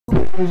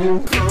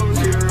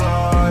Close your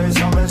eyes,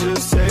 I'ma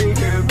just take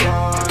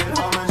goodbye.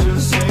 I'ma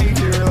just take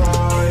your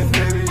life,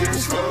 baby,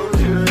 just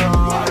close your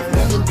eyes. I've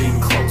never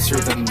been closer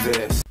than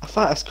this. I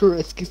thought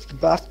it's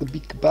back the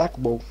beak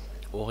backbone.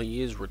 Well,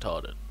 he is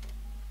retarded.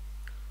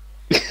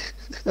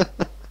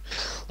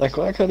 Like,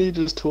 why can't he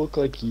just talk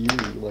like you,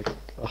 like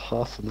a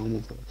half a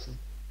normal person?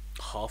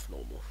 Half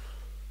normal.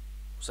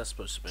 What's that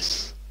supposed to mean?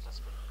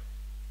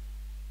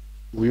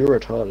 We're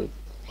retarded.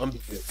 I'm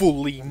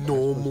fully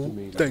normal,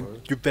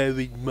 thank you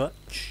very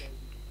much.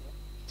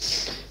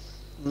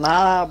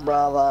 Nah,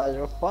 brother,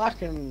 you're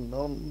fucking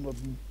on the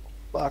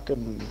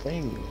fucking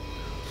thing.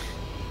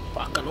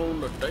 Fucking on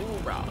the thing,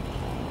 bro.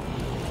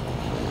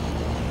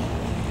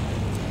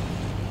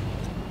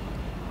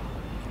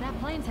 That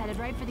plane's headed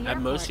right for the At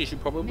airport. most, he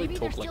should probably Maybe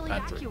talk they're like still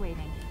Patrick.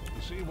 evacuating.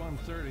 The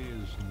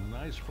C-130 is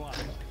nice flying.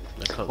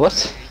 That cunt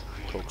What?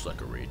 talks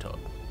like a retard.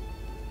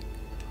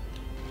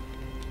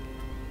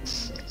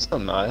 So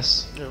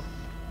nice. Yeah.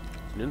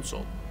 It's an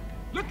insult.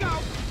 Look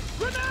out!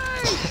 Grenade!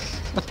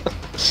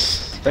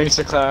 Thanks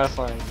for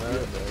clarifying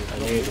that. I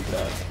needed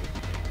that.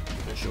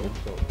 You sure?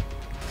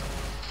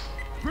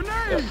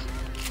 Grenade!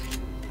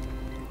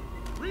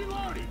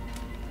 Reloading!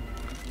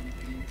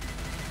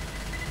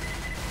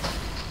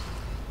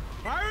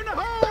 Fire in the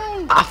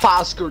hole! I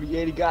fast screwed the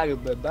 80 guy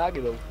with my bag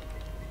of them.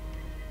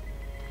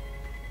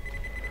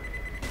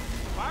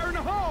 Fire in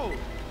the hole!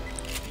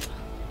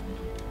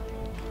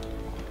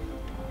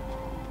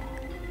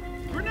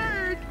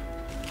 Grenade!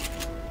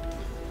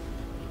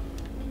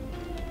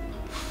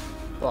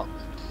 Fuck.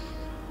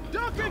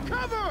 Duck and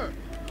cover!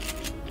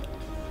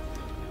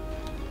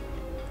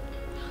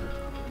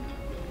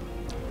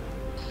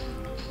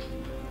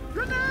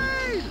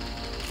 Grenade!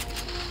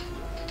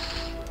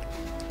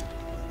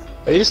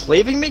 Are you just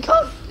leaving me,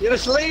 cunt? You're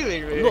just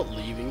leaving me. I'm not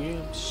leaving you,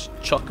 I'm just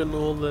chucking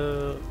all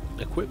the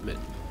equipment.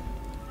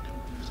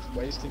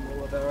 Wasting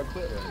all of our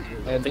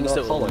equipment. And Things not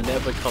that we'll following.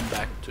 never come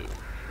back to.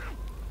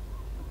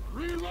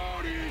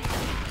 Reloading!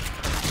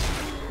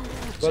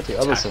 What the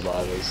other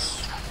survivors?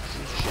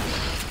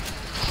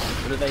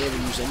 When do they ever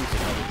use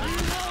anything other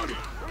than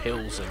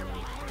pills and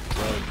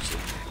drugs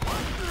and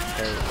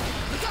heroin?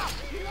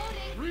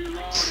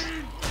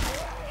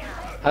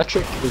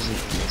 Patrick isn't in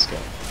this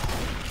game.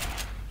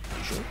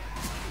 You sure?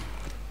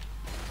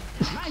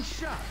 Nice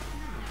shot!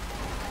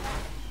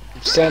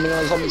 Standing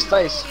on zombie's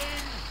face.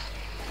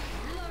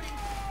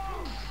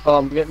 Oh,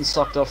 I'm getting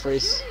sucked off,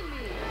 Reese.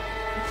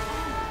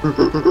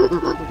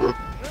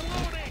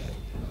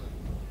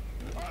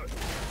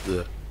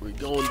 Yeah. We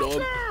going,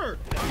 dog.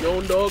 We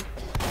going, dog.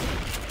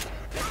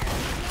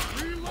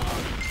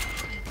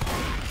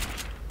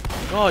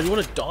 God, you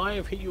wanna die?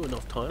 I've hit you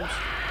enough times.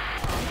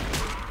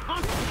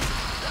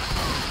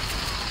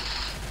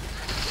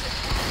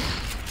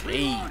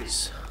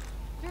 Please.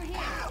 Let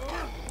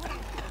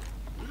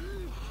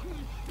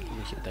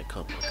me hit that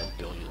cunt like a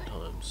billion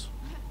times.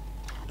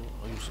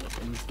 I use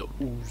the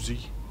Uzi.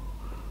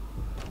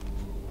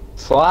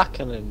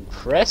 Fucking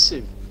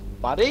impressive,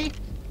 buddy.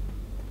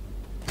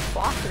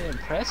 Fucking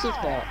impressive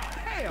now.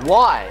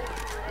 Why?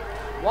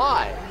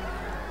 Why?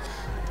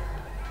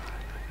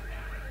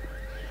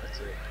 That's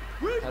it.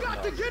 We've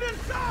got to get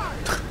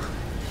inside!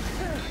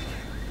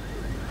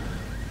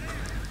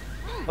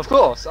 Of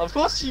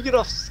course you get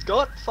off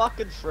scot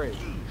fucking free.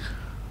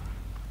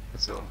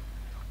 That's all.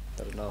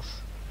 Not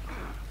enough.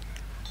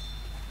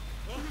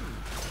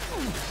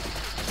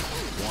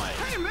 Why?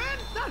 Hey man,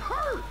 that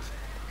hurt!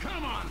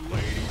 Come on,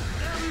 lady!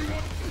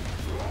 Everyone!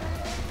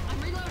 I'm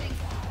reloading.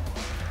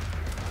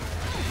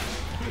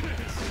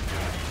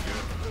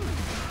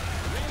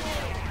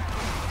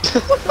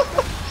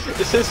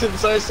 This isn't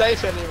so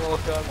safe anymore,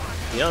 cunt.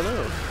 Yeah, I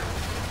know.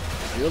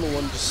 You're the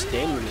one just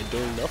standing there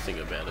doing nothing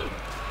about it.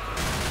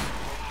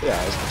 Yeah,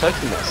 I was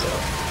protecting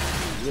myself.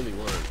 You really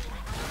weren't.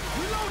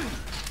 Reloading!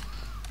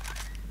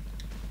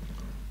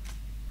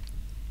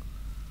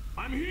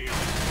 I'm here!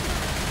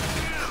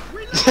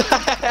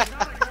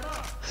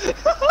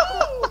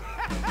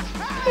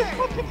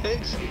 Fucking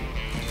hate you.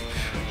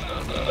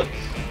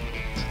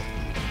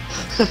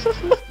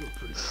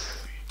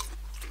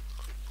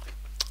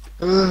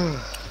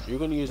 You're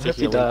gonna use the If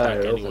you healing die,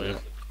 pack over anyway. it.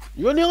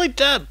 You're nearly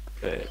dead!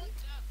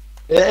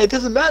 It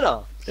doesn't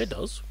matter. It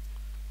does.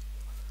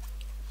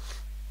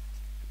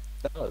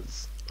 It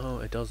does. Oh,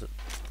 it doesn't.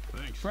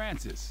 Thanks.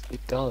 Francis,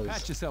 It does.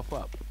 patch yourself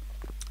up.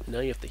 Now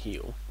you have to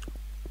heal.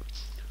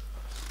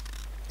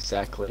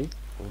 Exactly.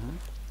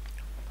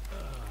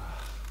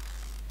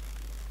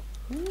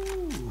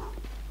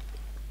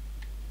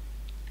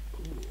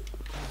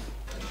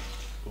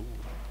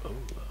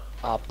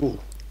 Ah, boo.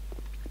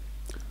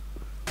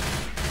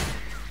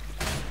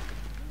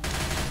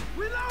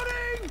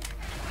 Reloading!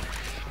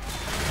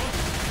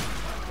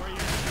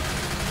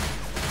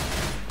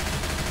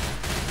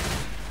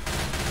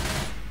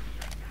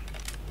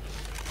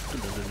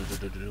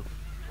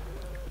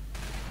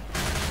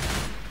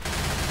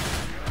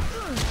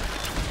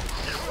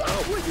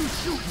 What are you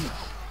shooting?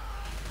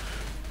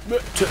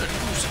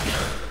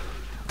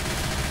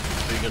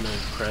 Are you gonna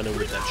crown him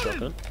with that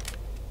shotgun?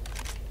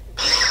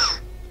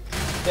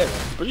 Yeah,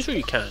 man. Pretty sure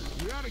you can.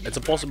 It's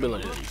a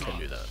possibility that you can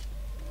do that.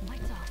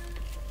 Lights off.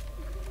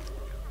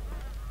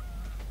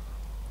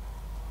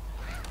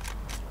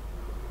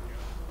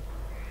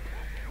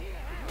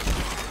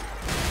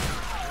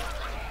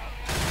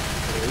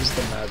 Here's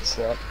the mad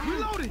slut.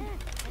 Reloading.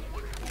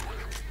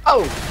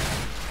 Oh!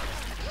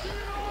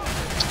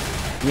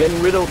 You're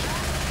getting riddled.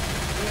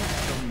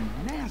 Some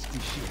nasty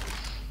shit.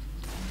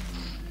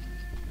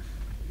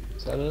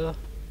 Is that her?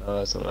 No,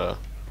 that's not her.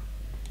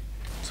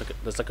 It's like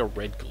there's like a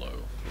red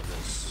glow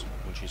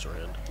when she's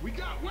around. We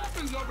got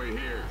weapons over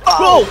here.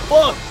 Oh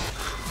fuck!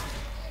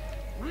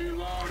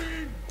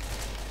 Reloading.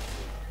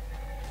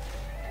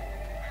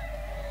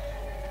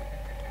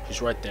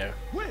 She's right there.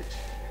 Which?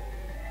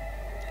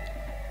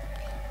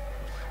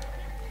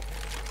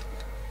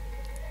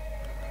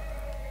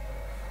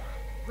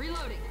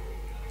 Reloading.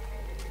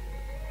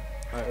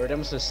 Alright, ready? I'm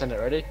just gonna send it.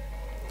 Ready?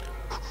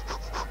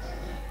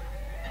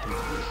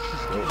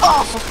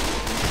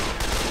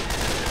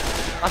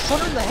 I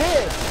shot her in the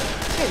head!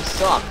 This game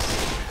sucks.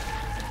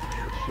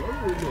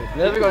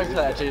 Never going to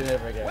play that game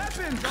ever again.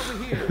 Weapons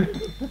over here.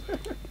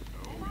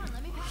 Hold on,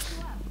 let me patch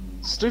you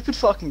up. Stupid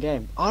fucking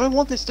game. I don't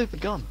want this stupid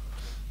gun.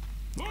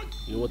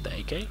 You know what, the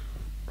AK?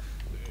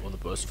 Or the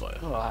burst fire?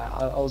 No,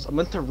 I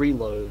meant to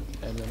reload,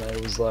 and then I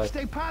was like,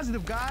 Stay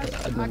positive, guys. and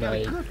I then got I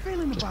a good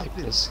feeling just about picked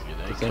this.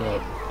 this the thing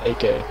like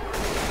AK.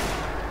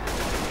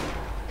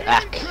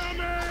 Ack.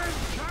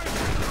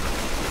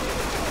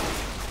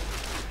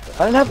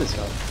 I didn't have this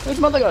gun. Where'd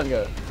my other gun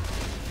go?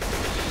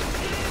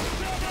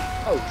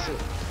 Oh shit.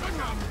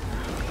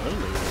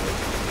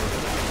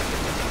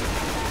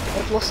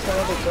 I've lost my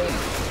other gun.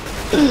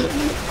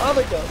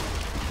 Other gun.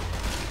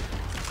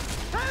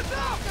 Hands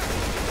up!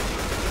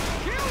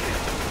 Kill it!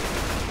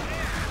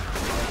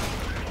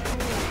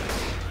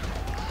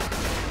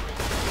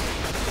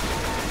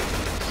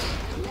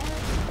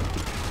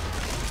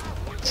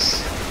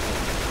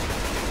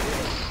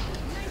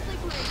 Nicely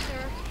played,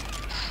 sir.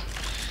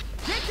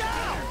 Get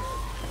down!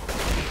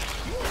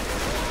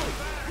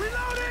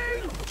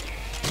 Reloading!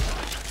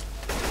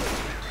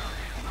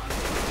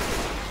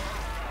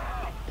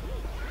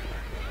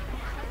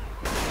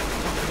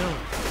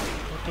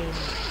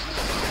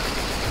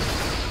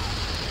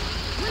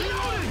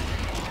 Reloading!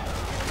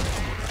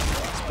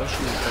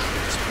 Especially if they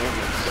explode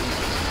like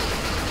crazy.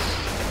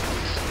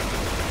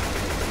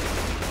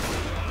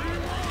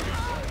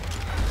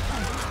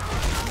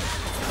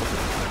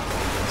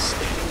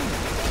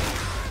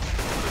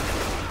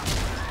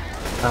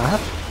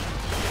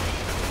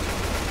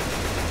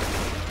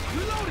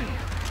 Reloading!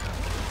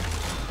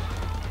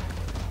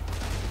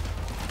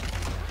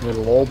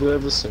 It'll all be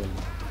over soon.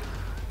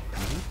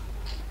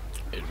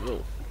 It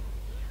will.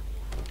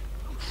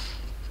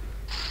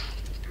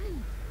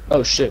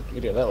 Oh shit, we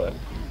do it that way.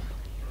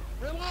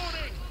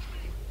 Reloading!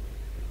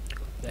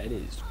 That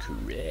is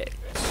correct.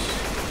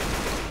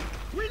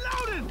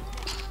 Reloading!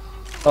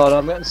 Oh no,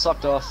 I'm getting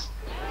sucked off.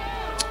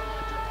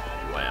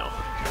 Wow.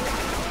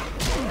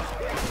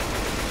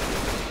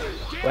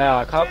 Wow,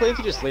 I can't believe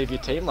you just leave your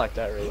team like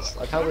that, Reese.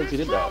 I can't believe you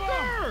did that.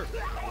 Stronger!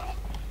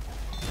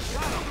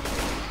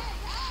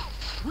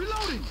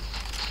 Reloading!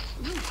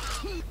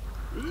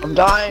 I'm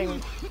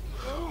dying!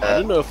 I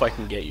don't know if I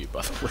can get you,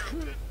 by the way.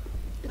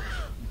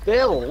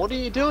 Bill, what are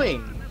you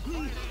doing?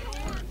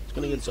 It's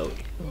gonna get Zoe.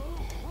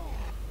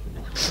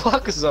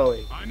 Fuck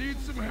Zoe. I need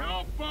some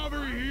help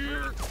over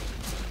here!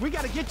 We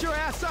gotta get your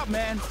ass up,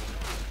 man!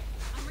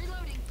 I'm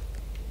reloading.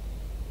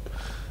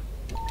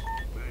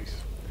 Thanks.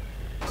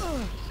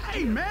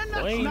 Hey, man,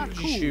 that's Why not did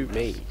cool. you shoot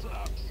me?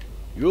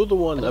 You're the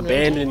one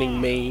abandoning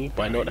me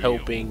by not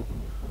helping.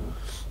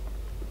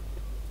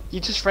 You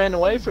just ran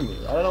away from me.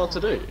 I don't know what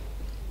to do.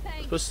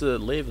 I'm supposed to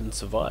live and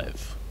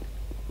survive.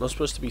 I'm not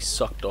supposed to be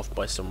sucked off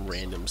by some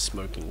random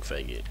smoking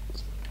faggot.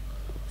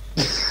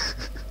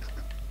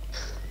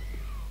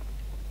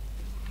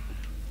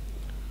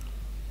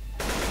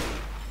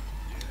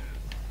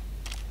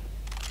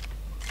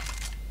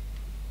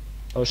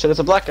 Oh shit, it's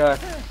a black guy.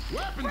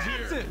 Weapons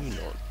here! You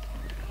not.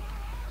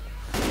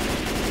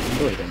 I'm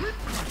bleeding.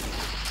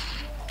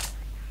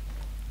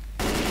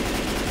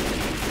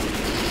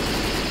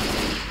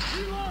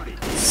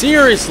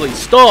 Seriously,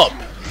 stop!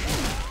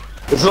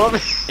 It's not me.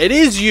 It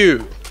is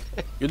you!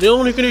 You're the only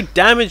one who can do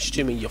damage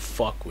to me, you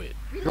fuckwit.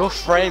 You're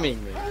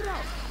framing me.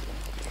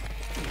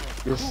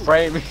 You're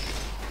framing.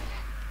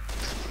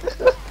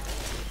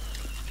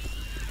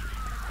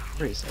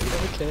 Reese, are you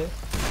okay?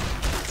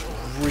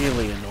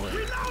 Really annoying.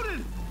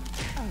 Reloading!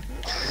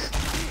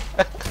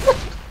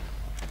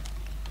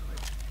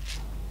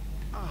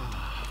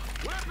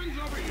 Weapons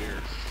over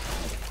here!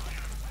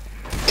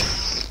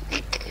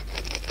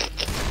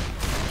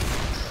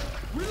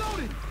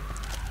 Reloading!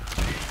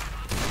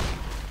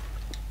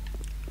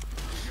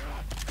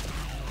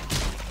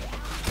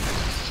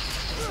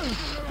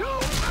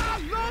 Dude, I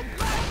love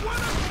Black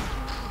Widow!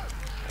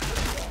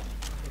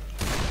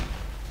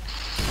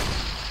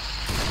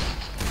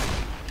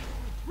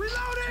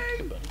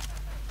 Reloading!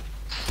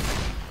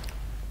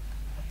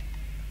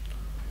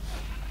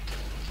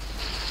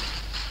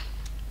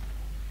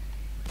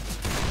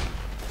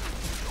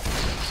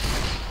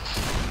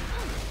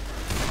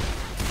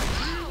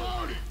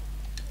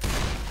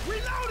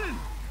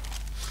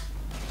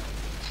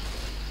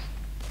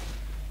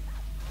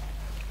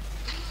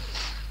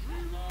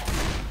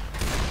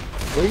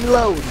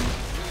 Reload.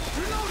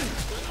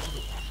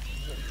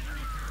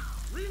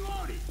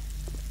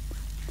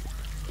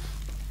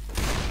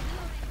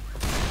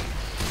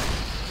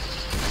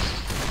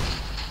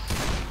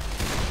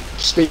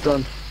 Speed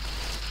run.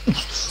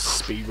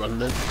 Speed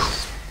running it.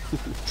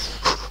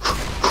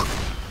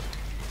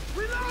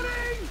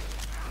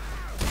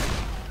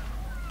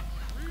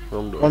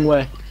 Wrong door. One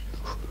way.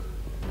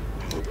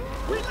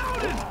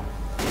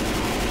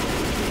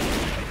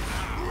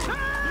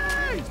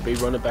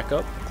 Speed run it back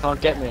up. Can't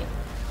get me.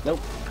 Nope.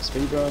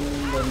 Speed run.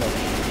 No. Right,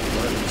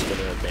 I'm just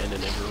gonna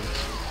abandon everyone.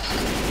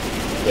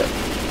 Yep.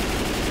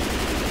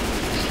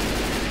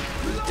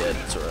 He's dead,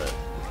 it's alright.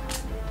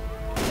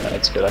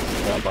 That's good. I can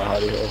find by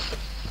Hardy Hill.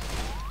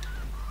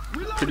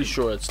 Pretty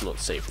sure it's not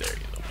safe there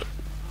either.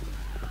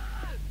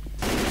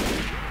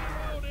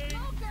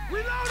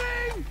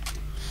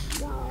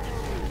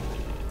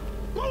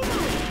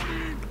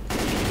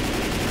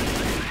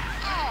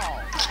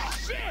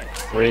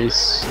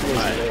 Race.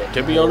 Alright,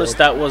 to be honest,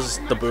 that was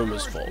the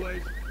boomer's fault.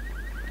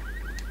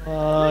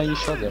 You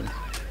shot them.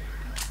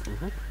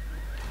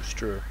 It's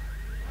true.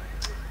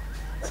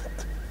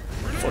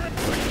 Fucking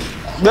prick.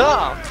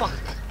 No! Fuck!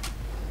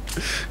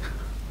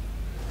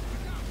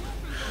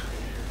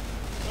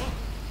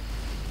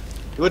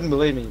 You wouldn't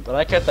believe me, but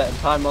I kept that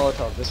entire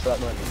Molotov just for that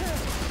moment.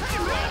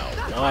 Wow,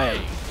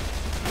 why?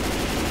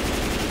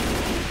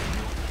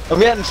 I'm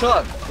getting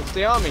shot! It's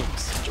the army!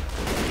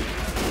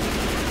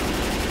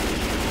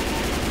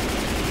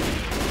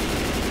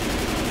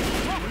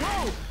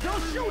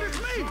 Don't shoot at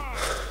me!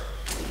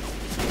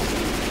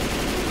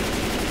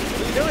 What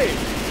are you doing?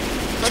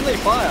 Friendly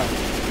fire!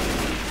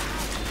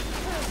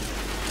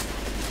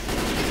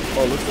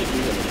 Oh, looks like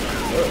you're gonna die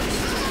first.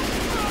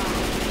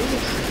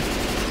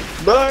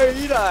 No,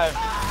 you die!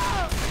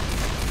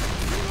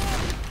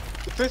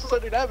 The pistol's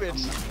only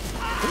damage!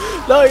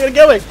 No, you're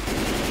going!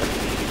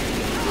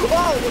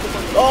 Oh, what the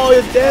fuck? Oh,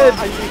 you're dead!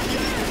 Are you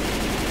kidding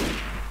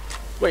me?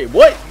 Wait,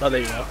 what? Oh,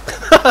 there you go.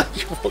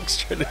 You walked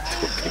straight into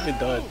it and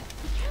died.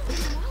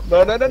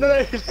 No.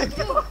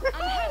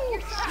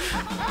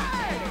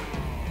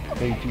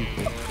 Hey,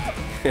 Jesus.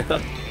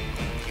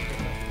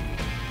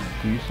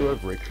 Do you still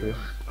have Richter?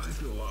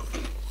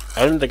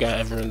 I don't think I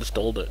ever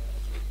installed it.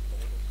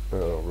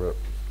 Oh, rip.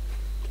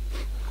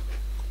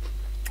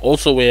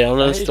 Also, we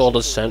uninstalled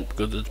Ascent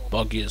because it's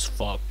buggy as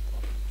fuck.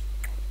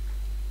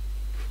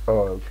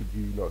 Oh, could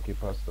you not get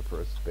past the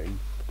first thing?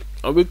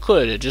 Oh, we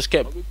could. It just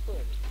kept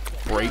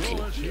breaking.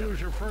 Let's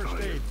use your first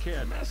aid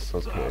kit.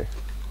 Okay.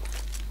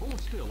 Hold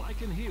still, I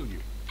can heal you.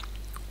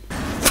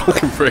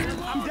 Fucking prick.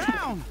 I'm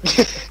down!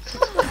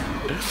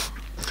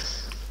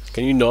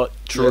 Can you not?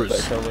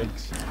 Truce. I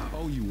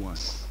owe you one.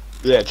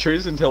 Yeah,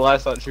 truce until I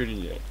start shooting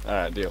you.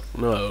 Alright, deal.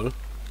 No.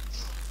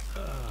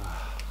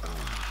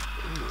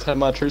 That's how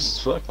my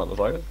truces work,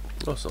 motherfucker.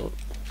 No, it's not.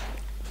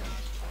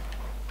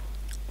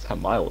 That's how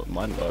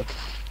mine work.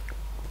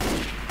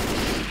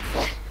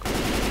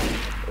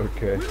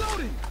 Okay.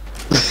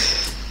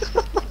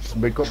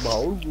 Make up my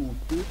own rules,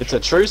 bitch. It's a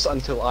truce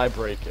until I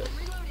break it.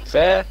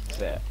 Fair?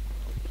 Fair.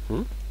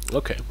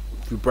 Okay.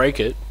 If you break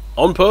it,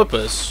 on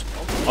purpose,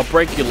 I'll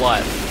break your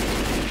life.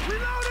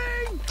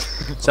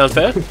 Sound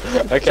fair?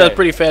 Okay. Sounds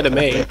pretty fair to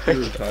me.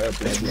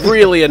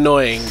 Really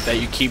annoying that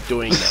you keep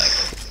doing that.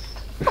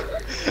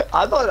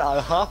 I thought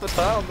half the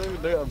time I'm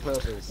even doing it on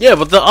purpose. Yeah,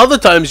 but the other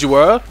times you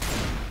were.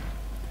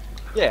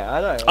 Yeah,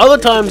 I know. Other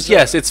times,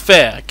 yes, it's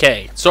fair.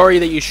 Okay, sorry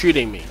that you're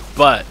shooting me,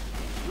 but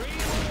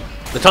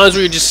the times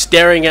where you're just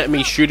staring at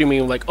me, shooting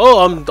me, like,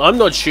 oh, I'm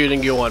not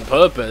shooting you on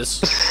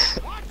purpose.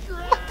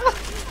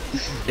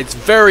 It's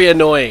very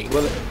annoying.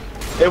 Well,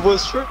 it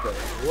was true though.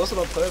 It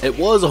wasn't on purpose. It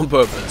was on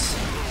purpose.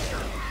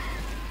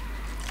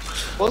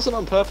 It wasn't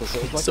on purpose.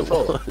 It was my So it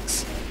control.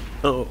 was.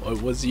 Oh,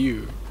 it was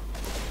you.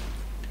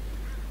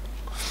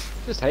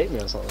 You just hate me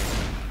or something.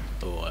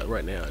 Oh,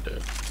 right now I do.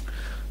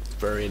 It's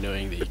very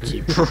annoying that you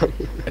keep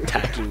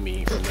attacking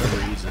me for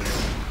no reason.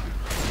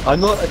 I'm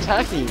not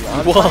attacking you.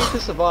 I'm What? trying to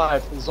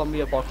survive the zombie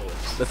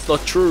apocalypse. That's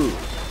not true.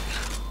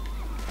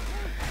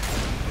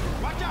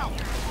 Watch out!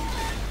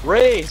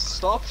 Ray,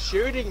 stop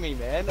shooting me,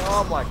 man.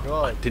 Oh my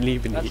god. Didn't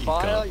even That hit you,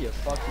 fire, cunt. you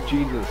fucking...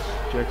 Jesus,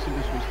 Jackson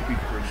just wants to be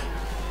friendly.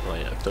 Oh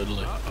yeah,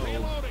 totally.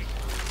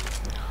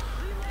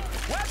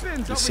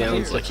 Weapons He over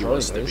sounds here. like he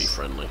wants to be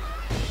friendly.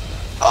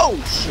 Oh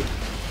shit.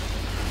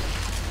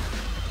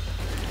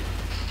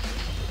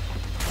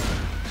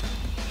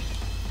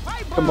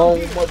 Hey, Come Bob, on,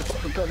 here.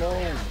 motherfucker, come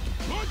on.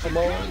 Come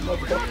on,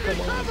 motherfucker,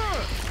 come on.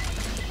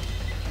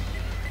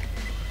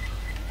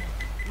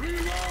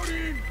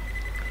 Reloading!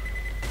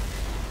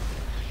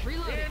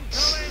 Reloading.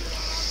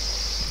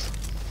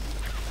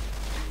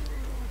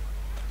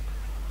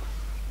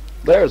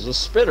 There's a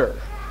spitter.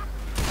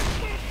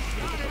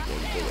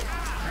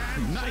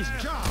 Nice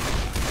job!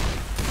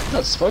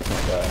 Not smoking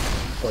that guy.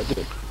 Oh, I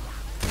did.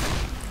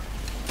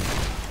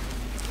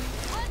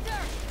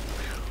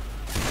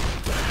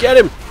 Get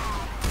him!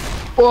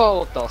 Whoa,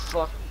 what the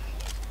fuck?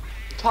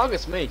 It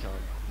targets me,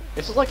 cunt.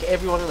 It's just like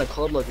everyone in the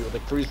club lobby with the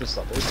cruise and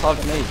stuff. They just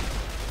target me.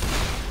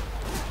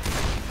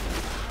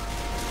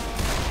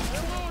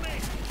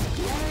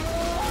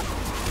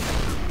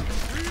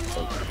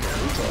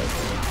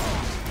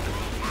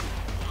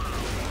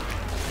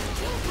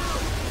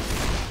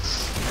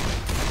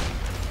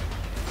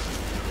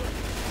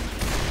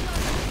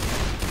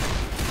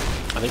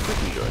 think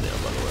we can go now,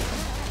 by the way.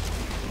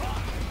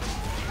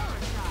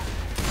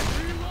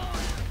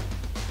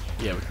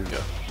 Yeah, we can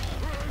go.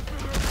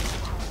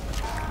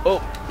 Oh,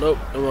 nope,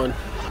 come on.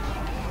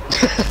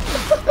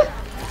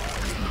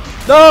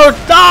 No!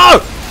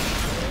 No!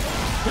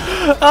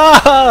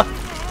 Ah!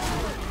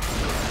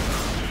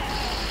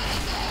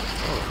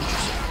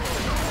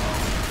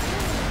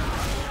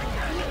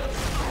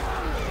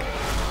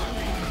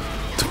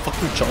 The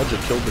fucking charger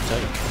killed the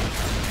tank.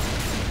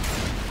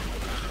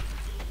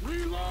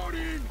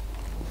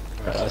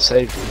 Alright, I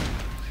saved you.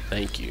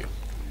 Thank you.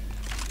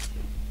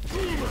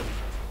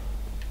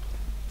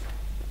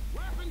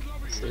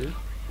 See?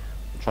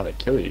 I'm trying to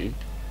kill you.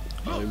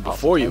 I mean,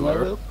 before you Half the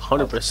were, time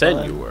I will.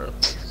 100% you were.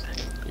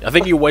 I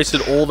think you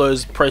wasted all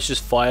those precious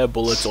fire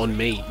bullets on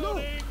me.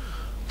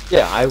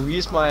 Yeah, I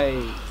used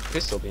my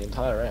pistol the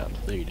entire round.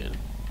 No, you didn't.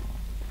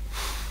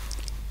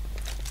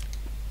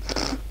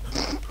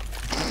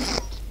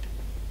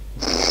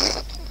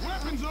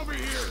 Weapons over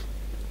here.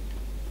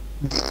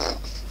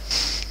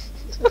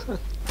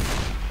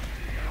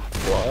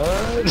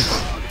 What?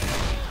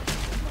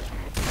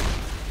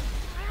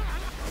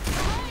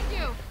 Behind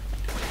you.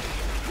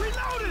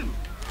 Reloading.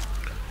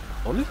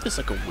 I wonder if there's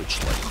like a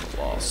witch-like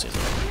class in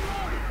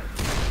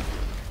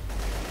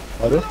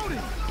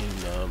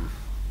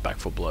Back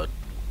 4 Blood.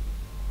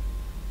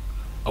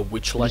 A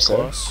witch-like say?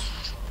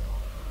 class.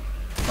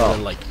 Oh.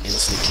 And like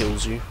instantly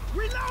kills you.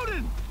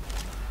 Reloading.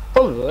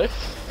 Probably.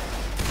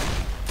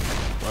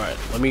 Alright,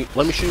 let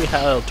me show you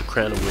how to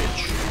crown a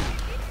witch.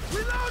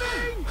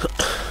 Reloading.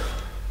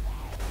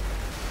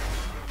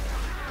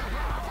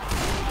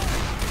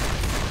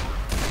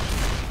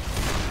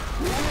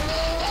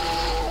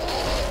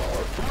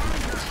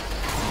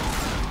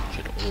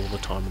 Shit, all the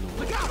time in the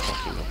world to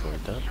fucking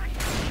operate that.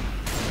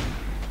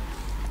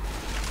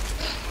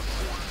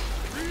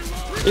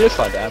 You just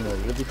find ammo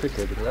really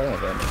quickly because I don't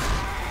have ammo.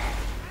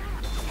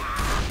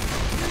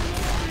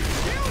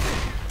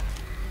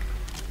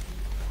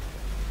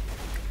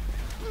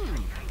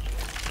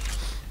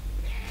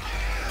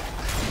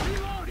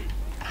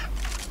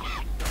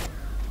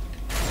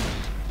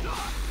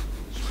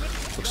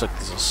 Looks like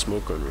there's a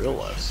smoker in real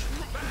life.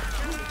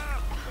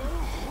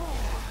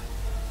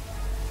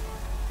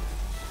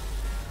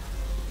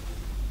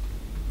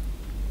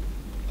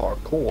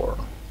 Parkour.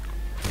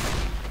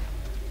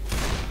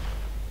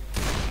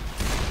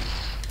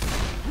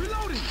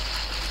 Reloading.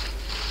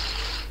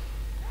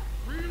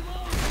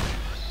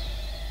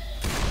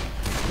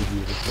 Did you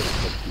ever play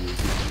PUBG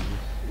again?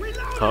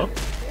 Reloading. Huh?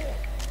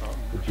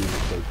 Did you ever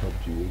play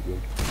PUBG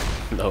again?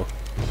 No.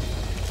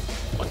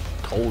 I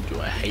told you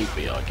I hate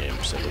VR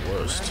games, they're the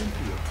worst.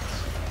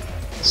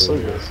 It's so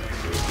good.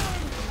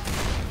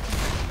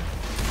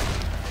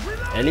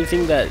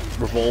 Anything that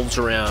revolves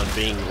around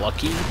being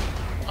lucky,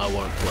 I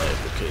won't play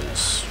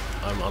because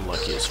I'm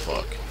unlucky as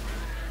fuck.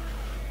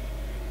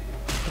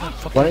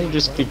 Why don't you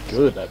just be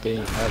good at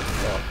being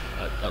having luck?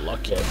 At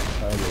lucky. Yeah.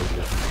 I know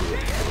just do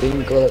it.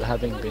 Being good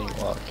at being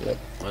luck, yep.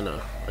 I know.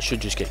 I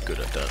should just get good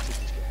at that.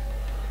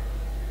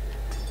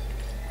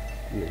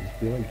 Yeah, just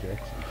be like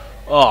Jackson.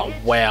 Oh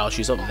wow,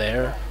 she's up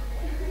there.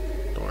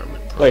 Don't worry,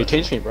 man. Wait,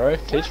 teach me, bro.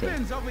 Teach me.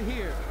 Weapons over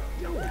here.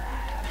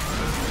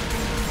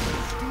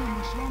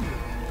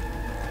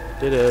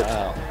 Did it?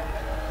 Wow.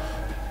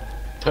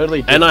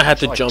 Totally. And I had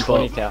did to jump up.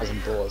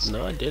 20,000 bullets.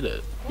 No, I did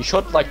it. You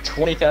shot like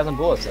 20,000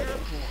 bullets at it.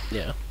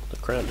 Yeah, the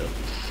crown did. Over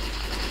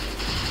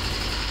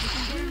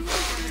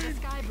the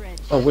sky bridge.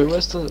 Oh wait,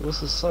 where's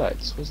the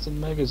sights? Where's the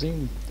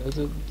magazine?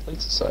 The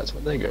laser sights?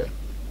 Where'd they go?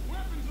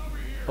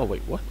 Oh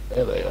wait, what?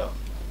 There they are.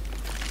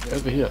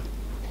 Over here.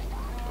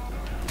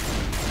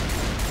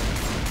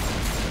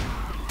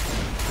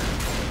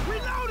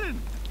 Reloading.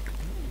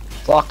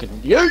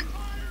 Fucking you!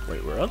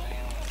 Wait, where are they?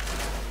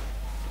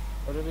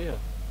 Right over here.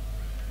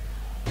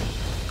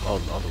 Oh,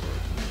 the other room.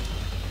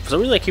 For some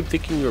reason I keep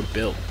thinking you're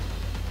Bill.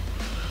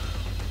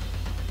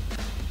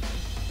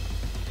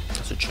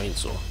 That's a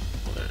chainsaw.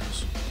 Oh, there it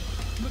is.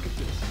 Look at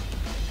this.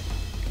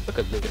 Look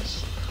at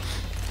this.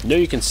 You know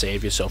you can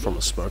save yourself from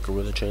a smoker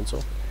with a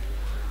chainsaw?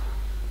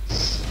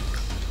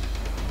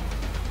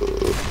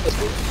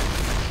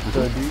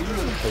 So do you want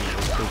to play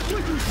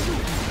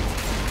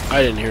Rick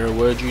I didn't hear a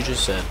word you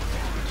just said.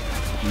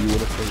 Do you want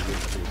to play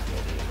Rick Chris?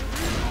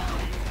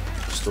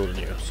 Still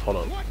didn't hear us. Hold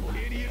on.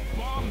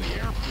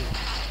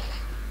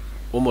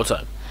 One more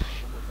time.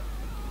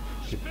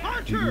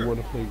 Do you want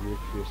to play Rick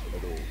Chris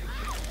at all?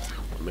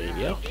 I mean,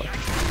 yeah. Okay,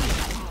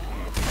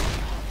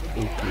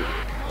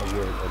 I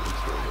won't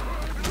understand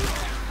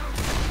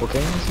What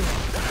game is it?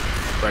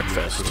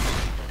 Breakfast.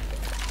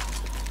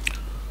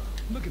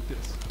 Look at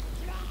this.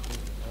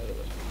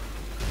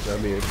 it. I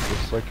mean,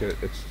 it's like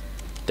it's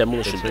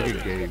Demolition like a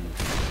Derby. game.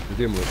 The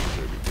Demolition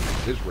Derby.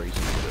 There's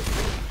racing in it.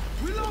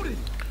 Reloading.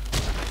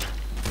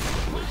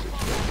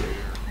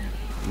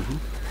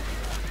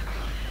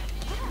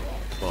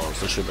 Oh, I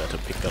was literally about to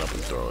pick that up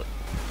and throw it.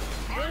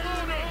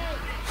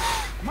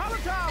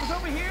 Molotovs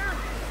over here.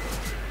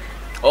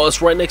 Oh,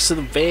 it's right next to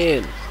the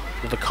van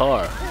with the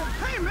car.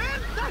 Hey man,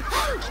 that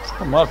hurts. It's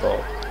not my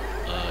fault.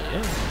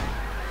 Yeah.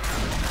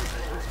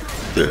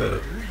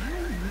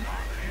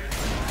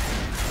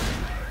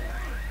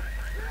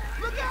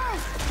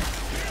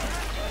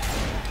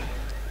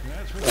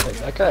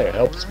 That guy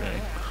helps me.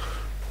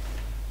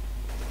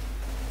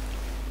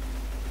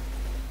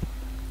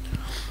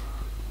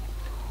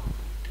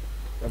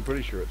 I'm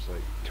pretty sure it's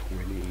like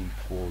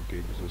 24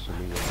 gigs or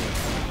something like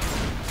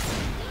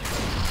that.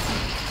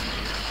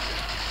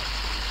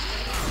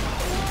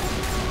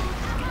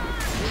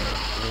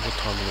 All the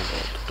time in the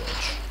world to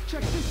dodge.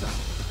 Check this out.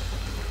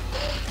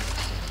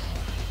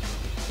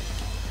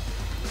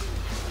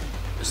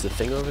 Is the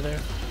thing over there?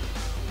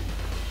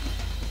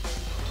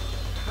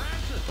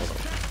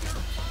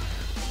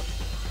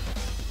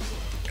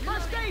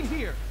 First aid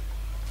here.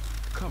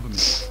 Cover me.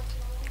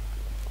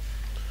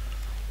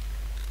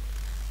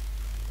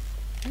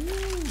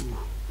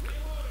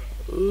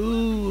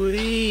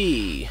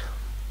 Ooh-wee.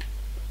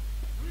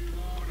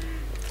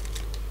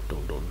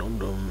 Dum dum dum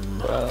dum.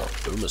 Well,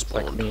 Boom is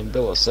like spawned. me and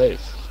Bill are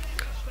safe.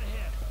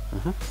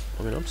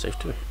 I mean, I'm safe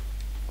too.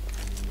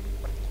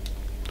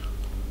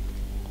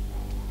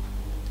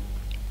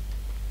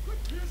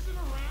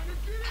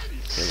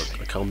 Hey,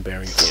 look, I come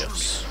bearing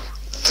gifts.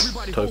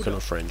 Everybody hold Token up.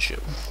 of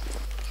friendship.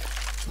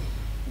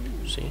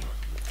 See?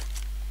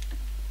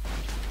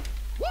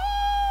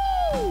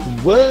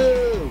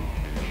 Whoa!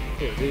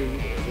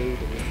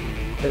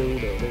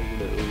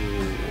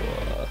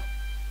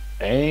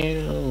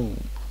 Damn.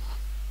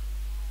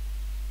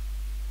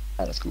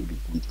 That's cool.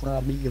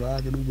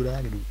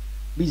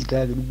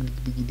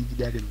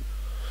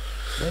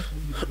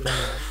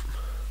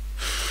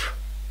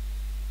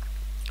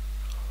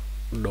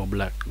 No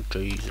black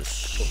Jesus.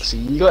 See,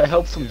 you got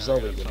help from Zoe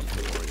when I'm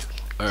doing.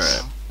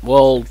 Alright.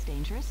 Well, Looks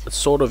dangerous. it's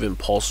sort of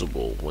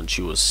impossible when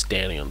she was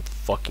standing on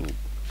fucking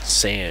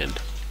sand.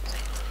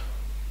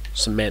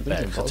 Cement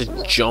bags. That's a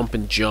impossible? jump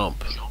and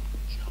jump.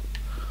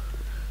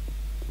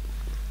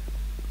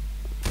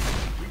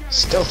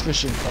 Stealth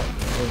mission.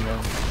 Oh,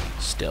 no.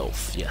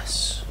 Stealth,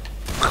 yes.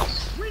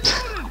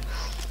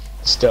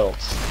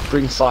 Stealth.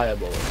 Bring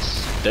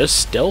fireballs. There's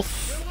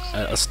stealth,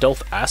 a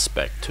stealth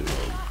aspect to the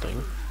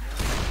thing.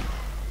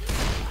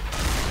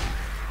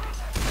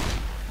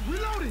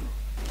 Reloading.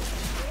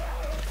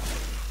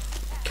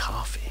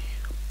 Coffee.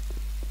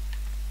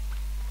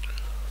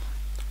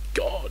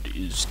 God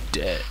is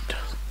dead.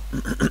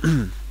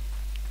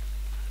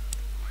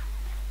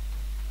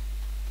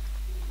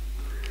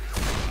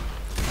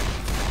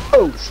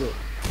 Oh shit.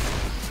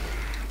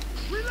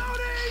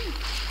 Reloading.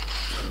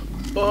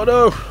 Oh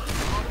no!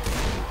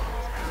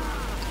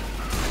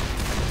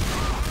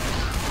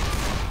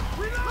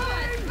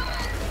 Reloading.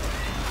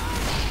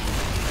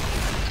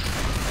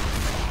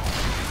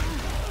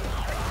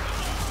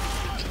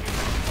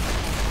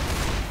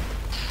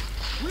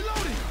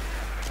 Reloading.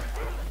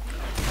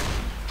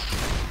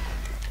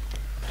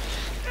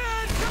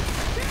 And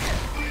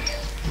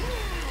reloading.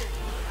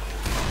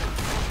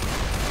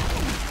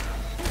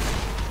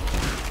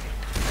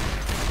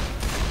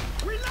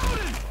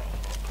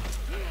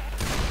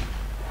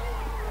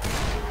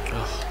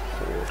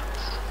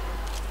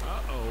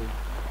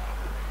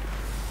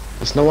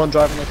 There's no one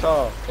driving the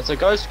car. It's a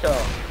ghost car.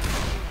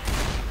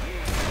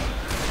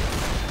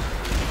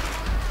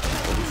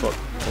 Holy fuck,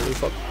 holy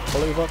fuck,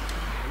 holy fuck.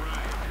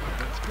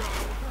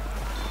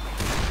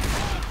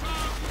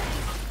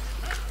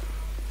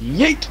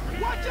 Yeet!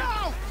 Watch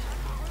out.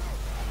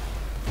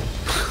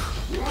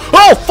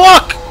 Oh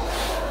fuck!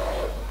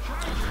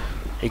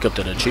 He got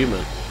that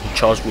achievement. He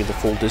charged me the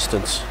full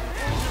distance.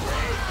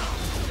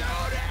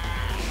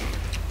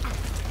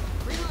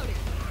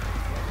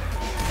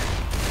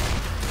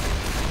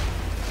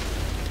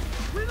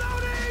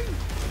 Reloading.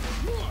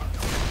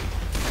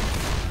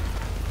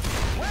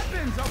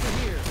 Weapons over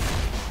here.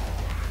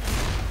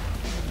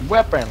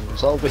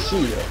 Weapons over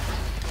here.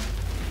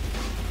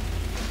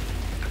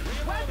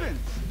 Weapons.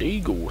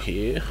 Eagle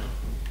here.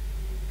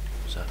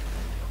 What's that?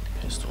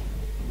 Pistol.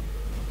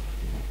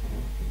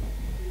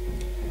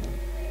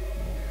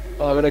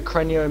 Oh, I got a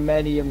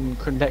craniomedium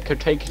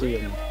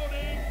crotacleum.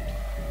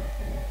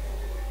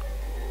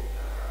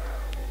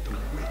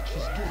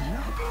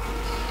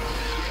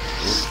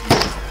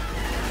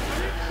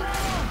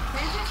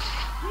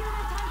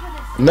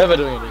 I'm never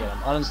doing it again.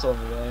 I'm uninstalling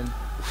the game.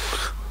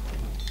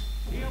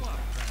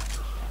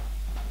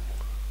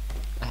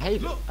 I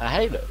hate it. I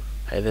hate it.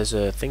 Hey, there's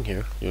a thing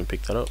here. You wanna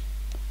pick that up?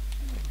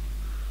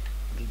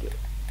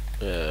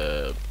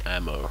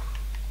 Ammo.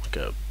 Like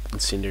a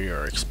incendiary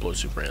or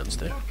explosive rounds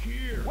there.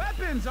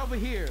 Weapons over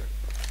here.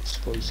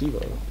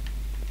 Explosivo.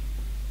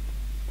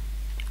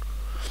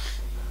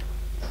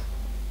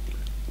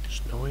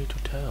 There's no way to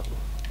tell.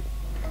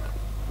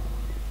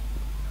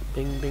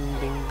 Bing, bing,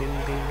 bing,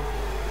 bing, bing.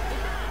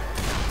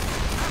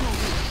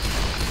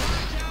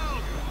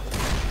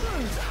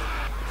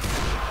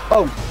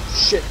 Oh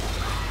shit!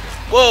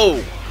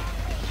 Whoa!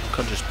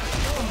 Can't just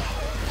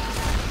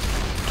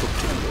took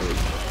too long.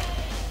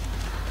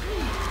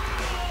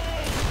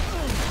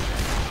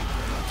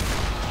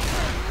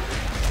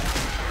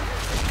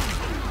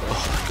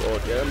 Oh god,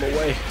 get out of my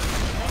way.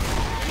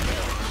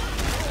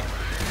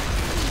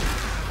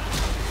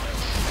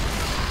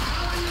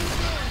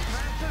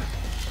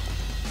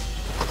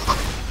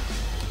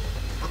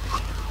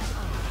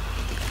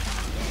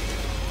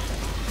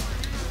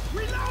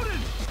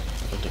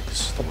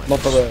 Not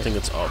the I way. think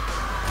it's up.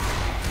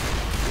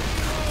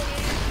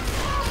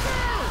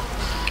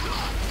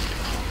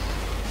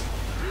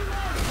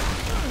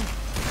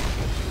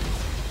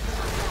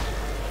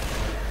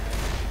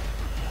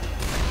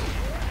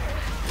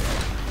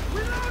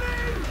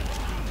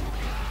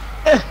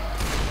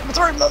 I'm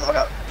sorry,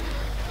 motherfucker.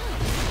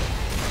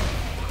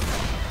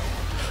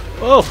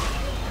 Oh!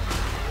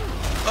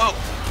 Oh!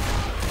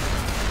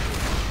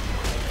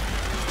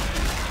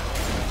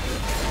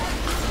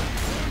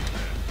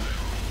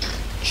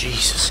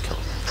 Jesus, God.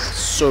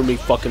 So many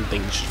fucking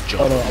things just Oh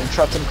jump. no, I'm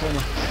trapped in the corner.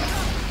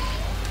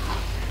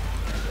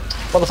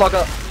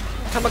 Motherfucker!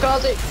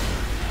 Kamikaze!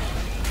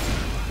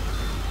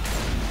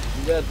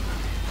 I'm dead.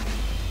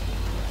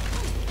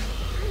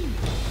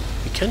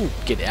 You can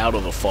get out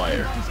of the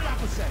fire.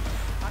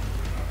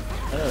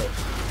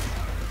 Oh.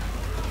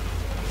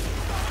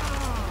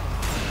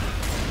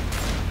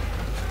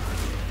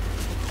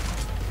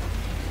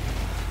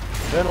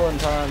 Adrenaline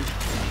time.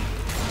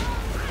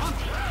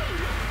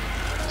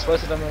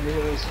 Supposed to them over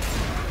here is.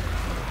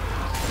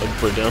 I can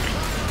put it down.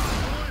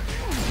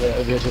 Yeah,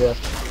 over here to the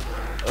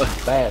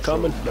left. Bad.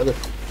 Coming. Brother.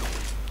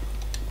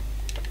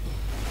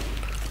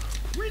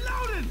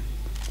 Reloading!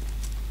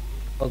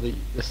 Oh, the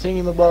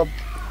thingamabob.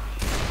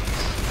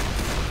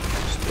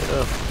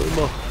 Yeah, put him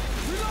up.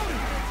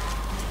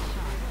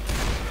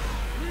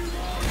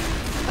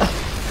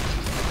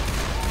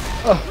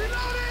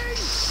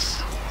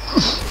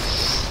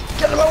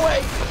 Get out of my way!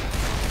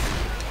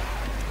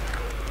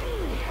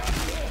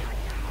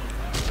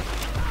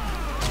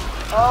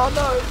 Oh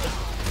no!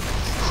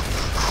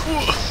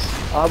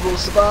 I will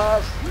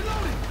survive!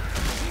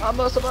 I'm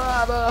a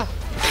survivor!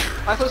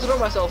 I closed the door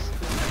myself.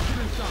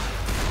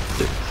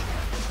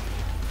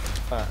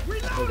 Alright,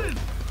 Reloading!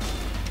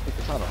 take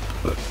the tunnel.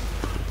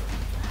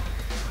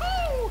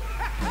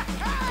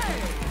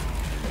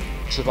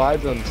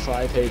 Survived on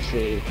 5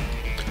 HP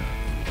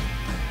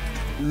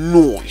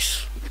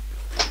Nice!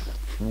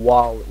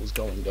 while it was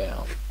going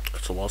down.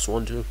 That's the last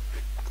one, too.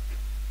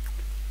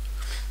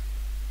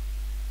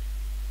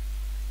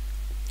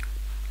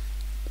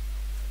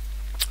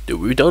 Dude,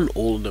 we've done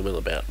all of them in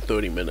about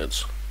 30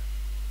 minutes.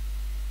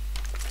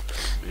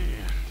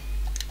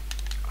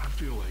 I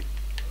feel like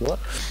What?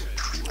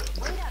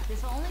 Wait up,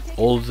 this will only take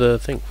All of the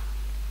thing.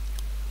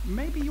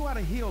 maybe you ought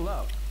to heal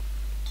up.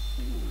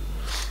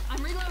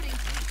 I'm reloading.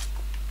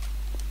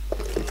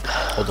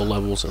 All the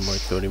levels in like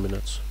 30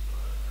 minutes.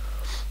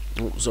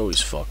 Zoe's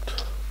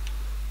fucked.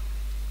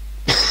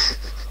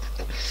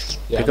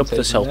 Yeah, Pick I'm up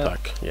this taking health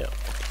that. pack. Yeah.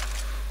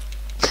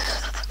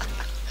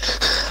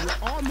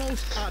 We're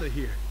almost out of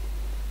here.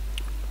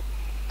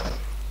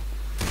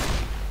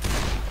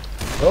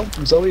 Well,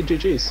 Zoe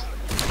GG's.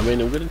 I mean,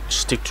 I'm gonna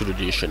stick to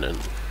tradition and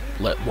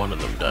let one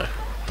of them die.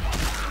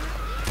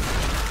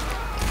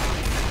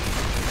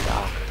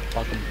 Ah,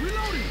 fuck 'em.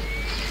 Reloading!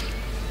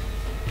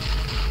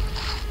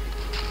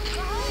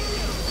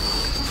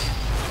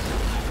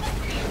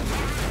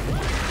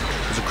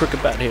 There's a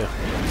cricket bat here.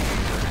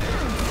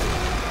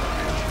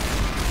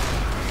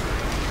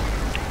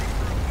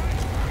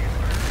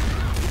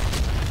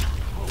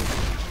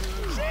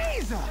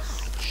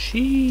 Jesus!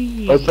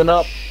 Sheesh. Open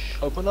up!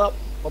 Open up!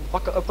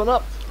 Motherfucker, open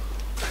up!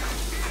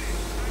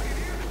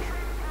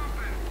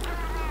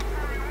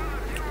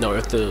 No, we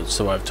have to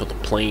survive till the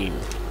plane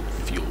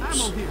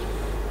fuels. Ammo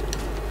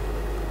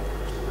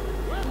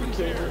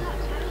here.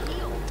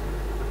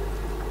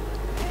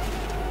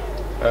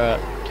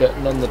 Alright,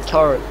 getting on the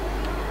turret.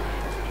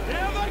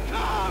 Here they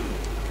come!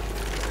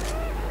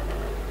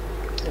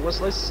 Oh, what's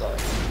this side?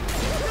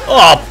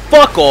 Oh,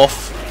 fuck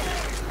off!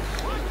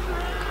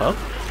 Huh?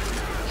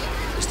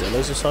 Is there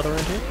laser sight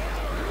around here?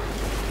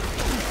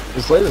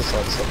 There's laser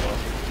side somewhere.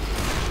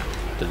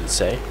 Did it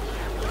say?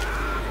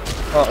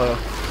 Uh-oh.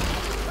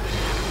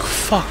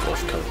 Fuck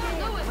off, cunt.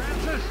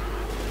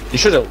 You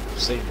should have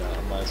seen that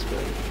on my screen.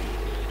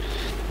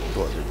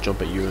 What, did it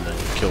jump at you and then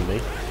kill me?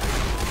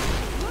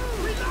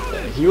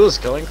 Yeah, he was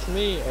going for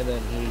me, and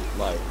then he,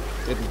 like,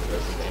 didn't go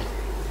for me.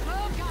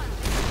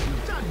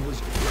 That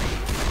was great!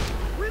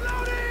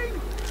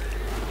 Reloading!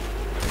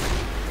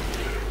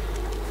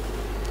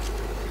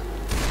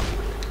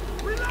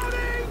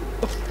 Reloading!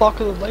 What the fuck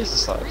are the laser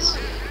sights?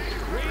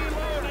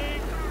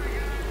 Reloading!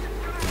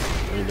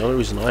 I mean, the only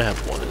reason I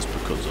have one is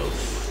because of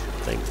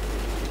thing.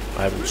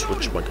 I haven't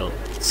switched my gun.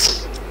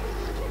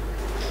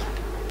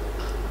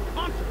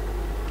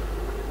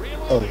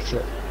 Oh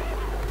shit.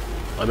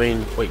 I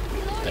mean, wait,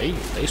 they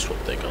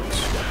swapped their guns.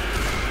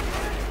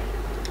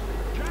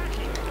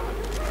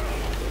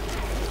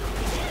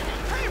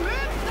 Hey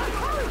man!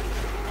 Hurry!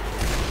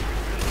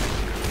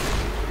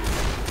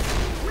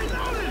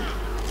 Reloading!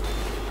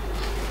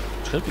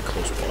 It's gonna be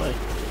close by.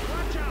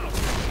 Watch out!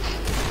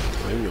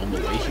 Maybe on the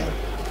way here.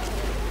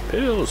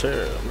 Pills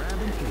here.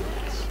 Grabbing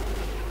pills.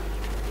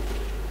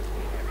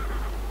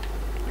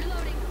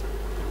 Reloading.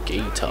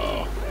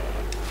 Guitar.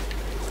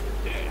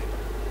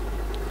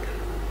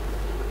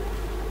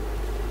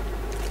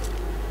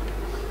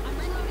 I'm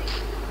reloading.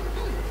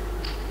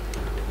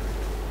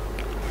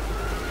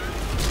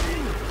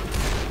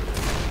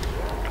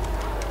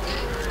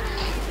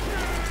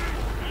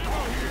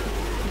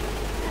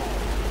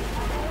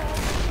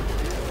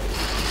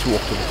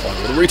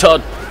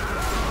 retard.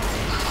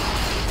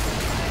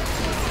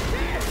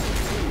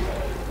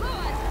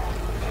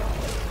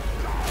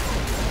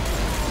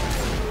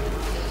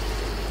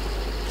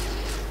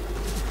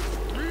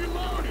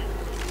 Reloading!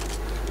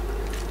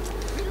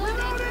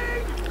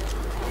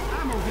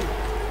 Ammo here.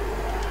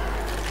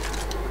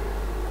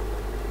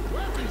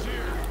 Weapons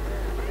here.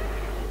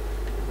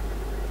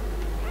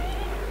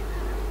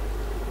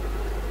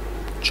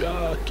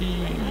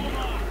 Jockey.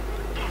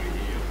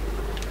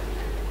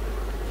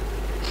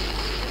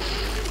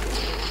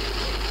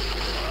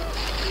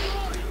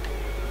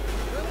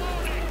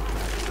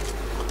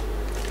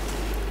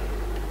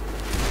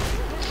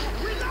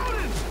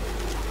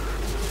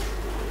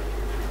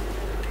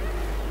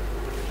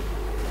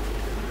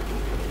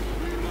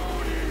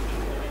 Reloading!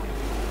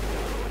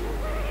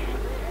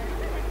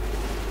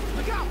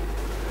 Look out!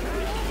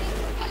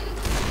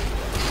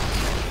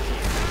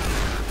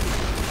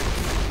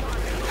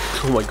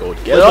 Oh my god,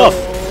 get off!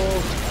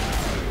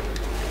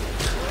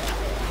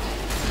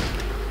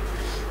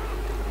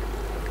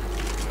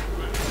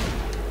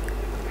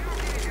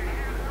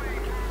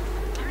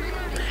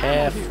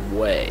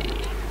 Halfway.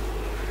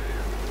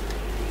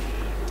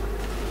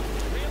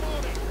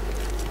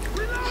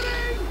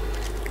 Reloading!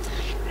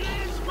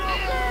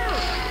 Smoker!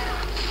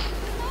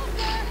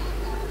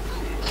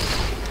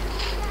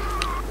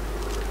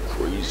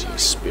 Crazy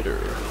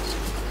spitter.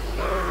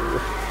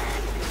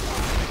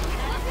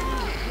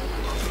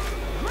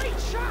 Great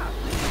shot!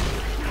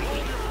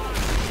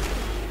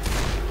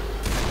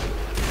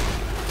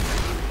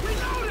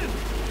 Reloading!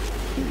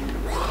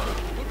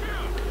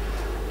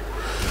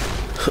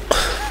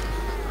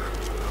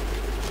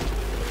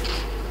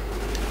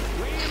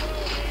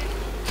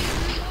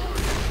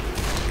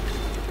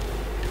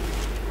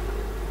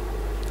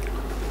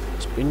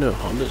 There's been no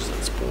hunters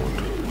that spawned.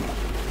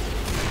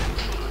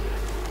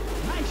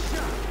 Nice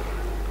shot!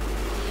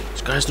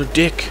 This guy's no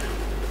dick.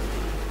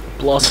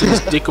 Blasted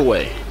his dick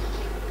away.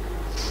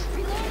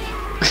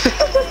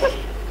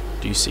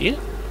 Do you see it?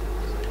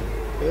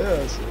 Yeah,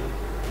 I see.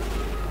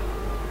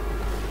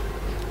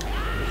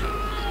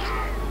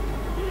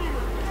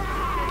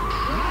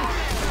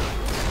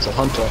 It's a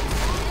hunter.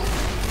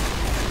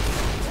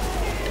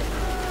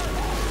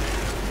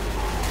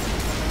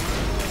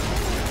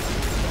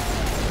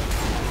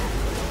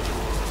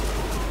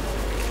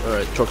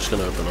 Alright, truck's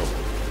gonna open up.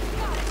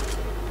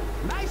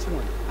 Nice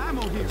one!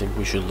 Ammo I here! think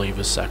we should leave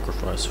a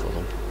sacrifice for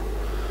them.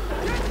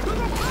 Get to the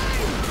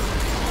plane!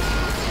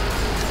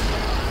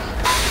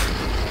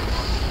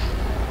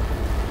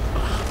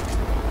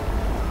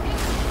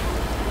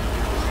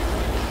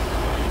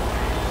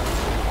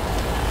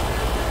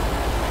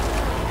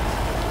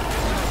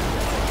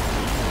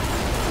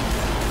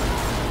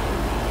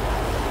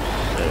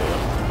 There we go.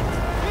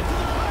 Get to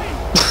the plane!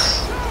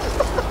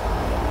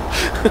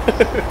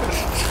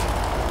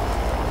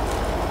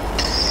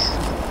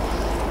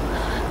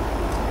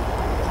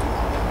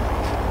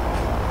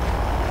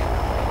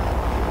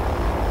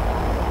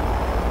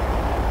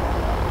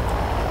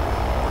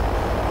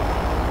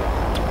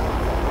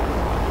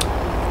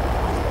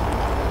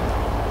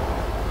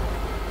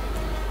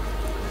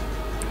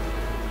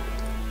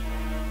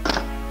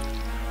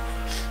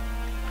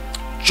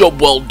 Job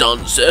well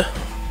done, sir.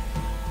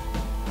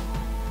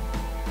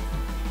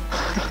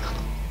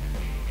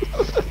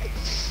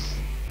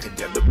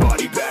 Condemn the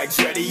body bags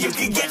ready, you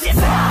can get your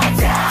side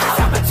down. 'Cause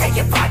I'ma take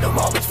your final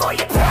moments for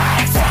your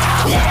pride.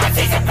 Yeah,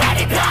 these are